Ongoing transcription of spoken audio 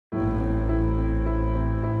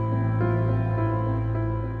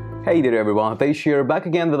Hey there everyone, Hitesh here, back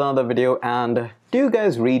again with another video. And do you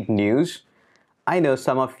guys read news? I know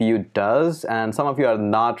some of you does, and some of you are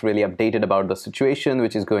not really updated about the situation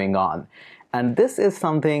which is going on. And this is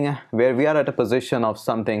something where we are at a position of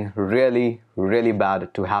something really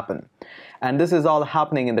bad to happen. And this is all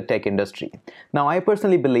happening in the tech industry. Now, I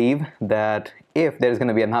personally believe that if there's going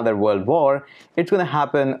to be another world war, it's going to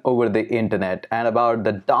happen over the internet, and about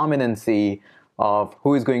the dominancy of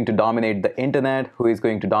who is going to dominate the internet, who is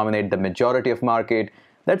going to dominate the majority of market.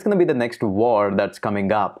 That's going to be the next war that's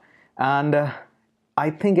coming up. And I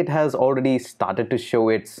think it has already started to show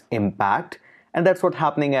its impact, and that's what's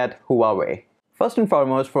happening at Huawei. First and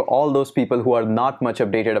foremost, for all those people who are not much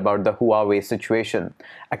updated about the Huawei situation,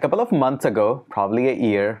 a couple of months ago, probably a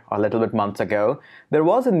year or a little bit months ago, there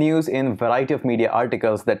was a news in a variety of media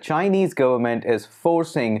articles that Chinese government is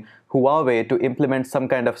forcing Huawei to implement some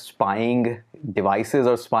kind of spying devices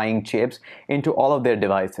or spying chips into all of their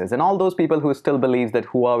devices. And all those people who still believe that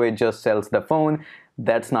Huawei just sells the phone,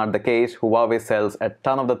 that's not the case. Huawei sells a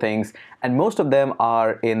ton of the things, and most of them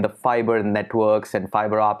are in the fiber networks and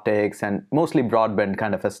fiber optics and mostly broadband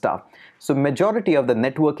kind of a stuff. So majority of the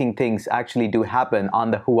networking things actually do happen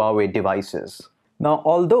on the Huawei devices. Now,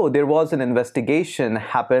 although there was an investigation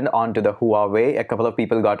happened onto the Huawei, a couple of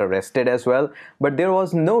people got arrested as well, but there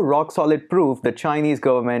was no rock solid proof the Chinese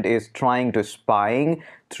government is trying to spying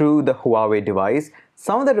through the Huawei device.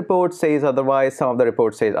 Some of the reports says otherwise, some of the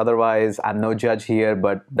reports says otherwise. I'm no judge here,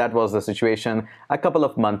 but that was the situation a couple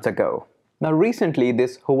of months ago. Now, recently,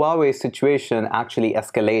 this Huawei situation actually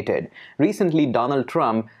escalated. Recently, Donald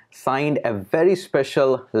Trump signed a very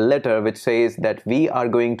special letter which says that we are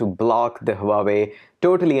going to block the Huawei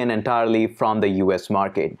totally and entirely from the US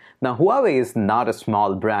market. Now, Huawei is not a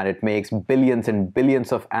small brand. It makes billions and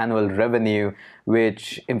billions of annual revenue,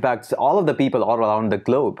 which impacts all of the people all around the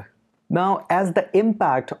globe. Now, as the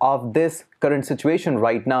impact of this current situation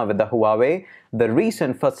right now with the Huawei, the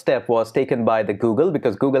recent first step was taken by the Google,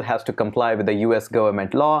 because Google has to comply with the US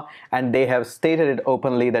government law, and they have stated it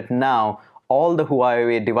openly that now all the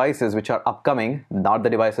Huawei devices which are upcoming, not the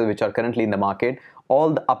devices which are currently in the market,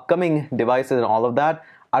 all the upcoming devices and all of that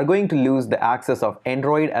are going to lose the access of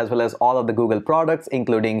Android as well as all of the Google products,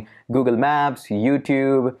 including Google Maps,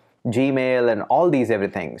 YouTube, Gmail, and all these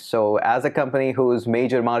everything. So as a company whose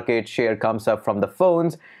major market share comes up from the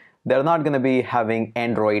phones, they're not going to be having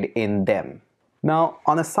Android in them. Now,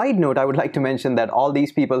 on a side note, I would like to mention that all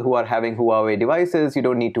these people who are having Huawei devices, you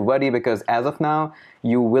don't need to worry, because as of now,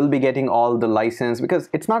 you will be getting all the license, because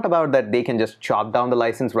it's not about that they can just chop down the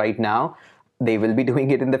license right now. They will be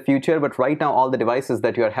doing it in the future, but right now all the devices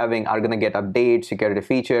that you are having are going to get updates, security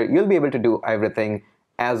feature. You'll be able to do everything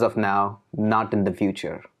as of now, not in the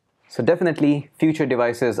future. So definitely future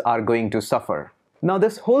devices are going to suffer. Now,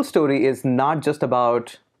 this whole story is not just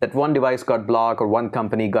about that one device got blocked or one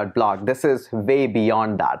company got blocked. This is way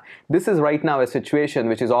beyond that. This is right now a situation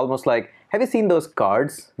which is almost like, have you seen those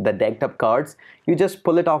cards, the decked up cards? You just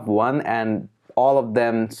pull it off one and all of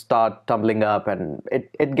them start tumbling up, and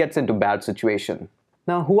it gets into bad situation.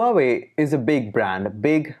 Now, Huawei is a big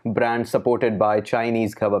brand supported by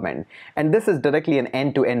Chinese government. And this is directly an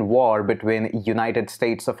end-to-end war between United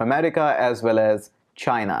States of America as well as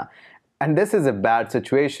China. And this is a bad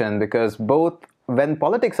situation because both, when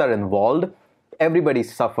politics are involved, everybody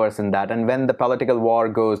suffers in that. And when the political war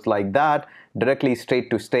goes like that, directly state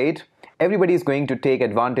to state, everybody is going to take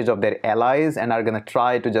advantage of their allies and are going to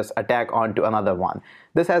try to just attack onto another one.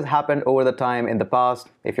 This has happened over the time in the past.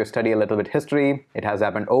 If you study a little bit history, it has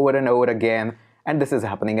happened over and over again, and this is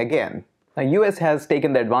happening again. Now, US has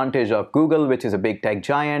taken the advantage of Google, which is a big tech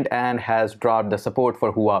giant, and has dropped the support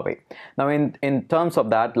for Huawei. Now, in terms of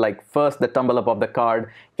that, like first the tumble up of the card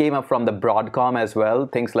came up from the Broadcom as well.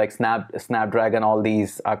 Things like Snapdragon, all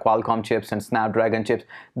these Qualcomm chips and Snapdragon chips.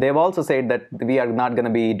 They've also said that we are not going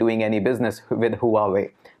to be doing any business with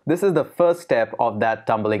Huawei. This is the first step of that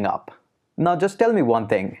tumbling up. Now, just tell me one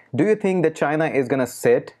thing. Do you think that China is going to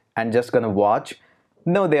sit and just going to watch?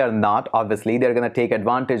 No, they are not. Obviously, they're going to take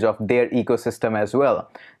advantage of their ecosystem as well.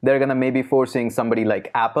 They're going to maybe forcing somebody like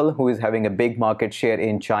Apple, who is having a big market share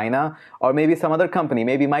in China, or maybe some other company,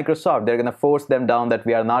 maybe Microsoft. They're going to force them down that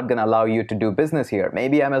we are not going to allow you to do business here.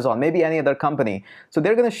 Maybe Amazon, maybe any other company. So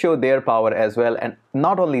they're going to show their power as well. And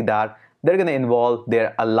not only that, they're going to involve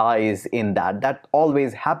their allies in that. That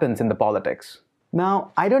always happens in the politics.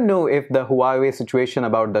 Now, I don't know if the Huawei situation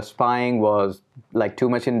about the spying was like too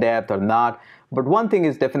much in depth or not, but one thing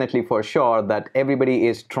is definitely for sure that everybody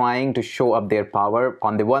is trying to show up their power.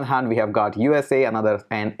 On the one hand, we have got USA, another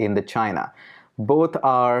hand in the China. Both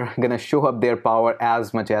are going to show up their power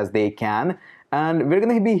as much as they can. And we're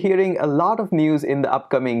going to be hearing a lot of news in the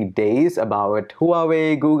upcoming days about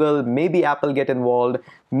Huawei, Google, maybe Apple get involved,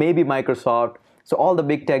 maybe Microsoft. So all the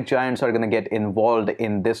big tech giants are going to get involved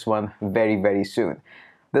in this one very, very soon.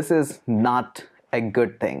 This is not a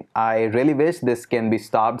good thing. I really wish this can be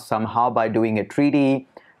stopped somehow by doing a treaty,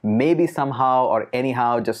 maybe somehow or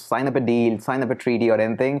anyhow, just sign up a deal, sign up a treaty or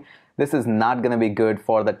anything. This is not going to be good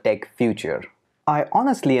for the tech future. I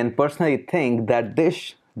honestly and personally think that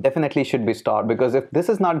this definitely should be stopped, because if this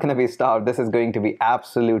is not going to be stopped, this is going to be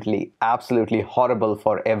absolutely horrible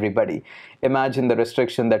for everybody. Imagine the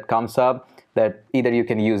restriction that comes up that either you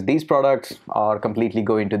can use these products or completely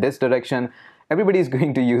go into this direction. Everybody is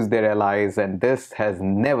going to use their allies, and this has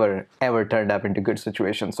never ever turned up into good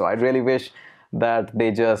situation. So I really wish that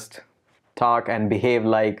they just talk and behave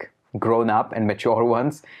like grown up and mature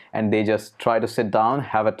ones, and they just try to sit down,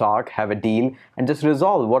 have a talk, have a deal, and just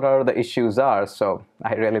resolve what are the issues are. So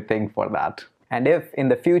I really think for that. And if in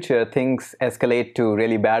the future things escalate to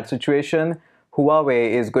really bad situation,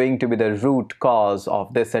 Huawei is going to be the root cause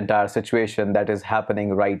of this entire situation that is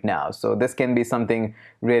happening right now. So this can be something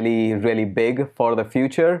really big for the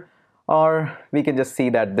future, or we can just see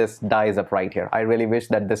that this dies up right here. I really wish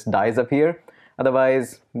that this dies up here.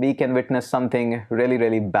 Otherwise, we can witness something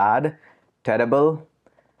really bad, terrible,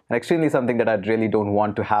 and extremely something that I really don't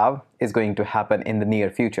want to have is going to happen in the near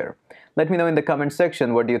future. Let me know in the comment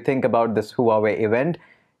section, what do you think about this Huawei event?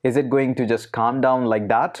 Is it going to just calm down like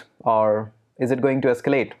that, or is it going to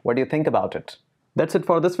escalate? What do you think about it? That's it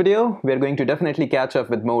for this video. We're going to definitely catch up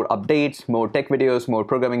with more updates, more tech videos, more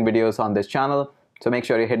programming videos on this channel. So make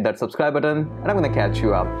sure you hit that subscribe button, and I'm going to catch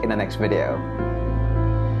you up in the next video.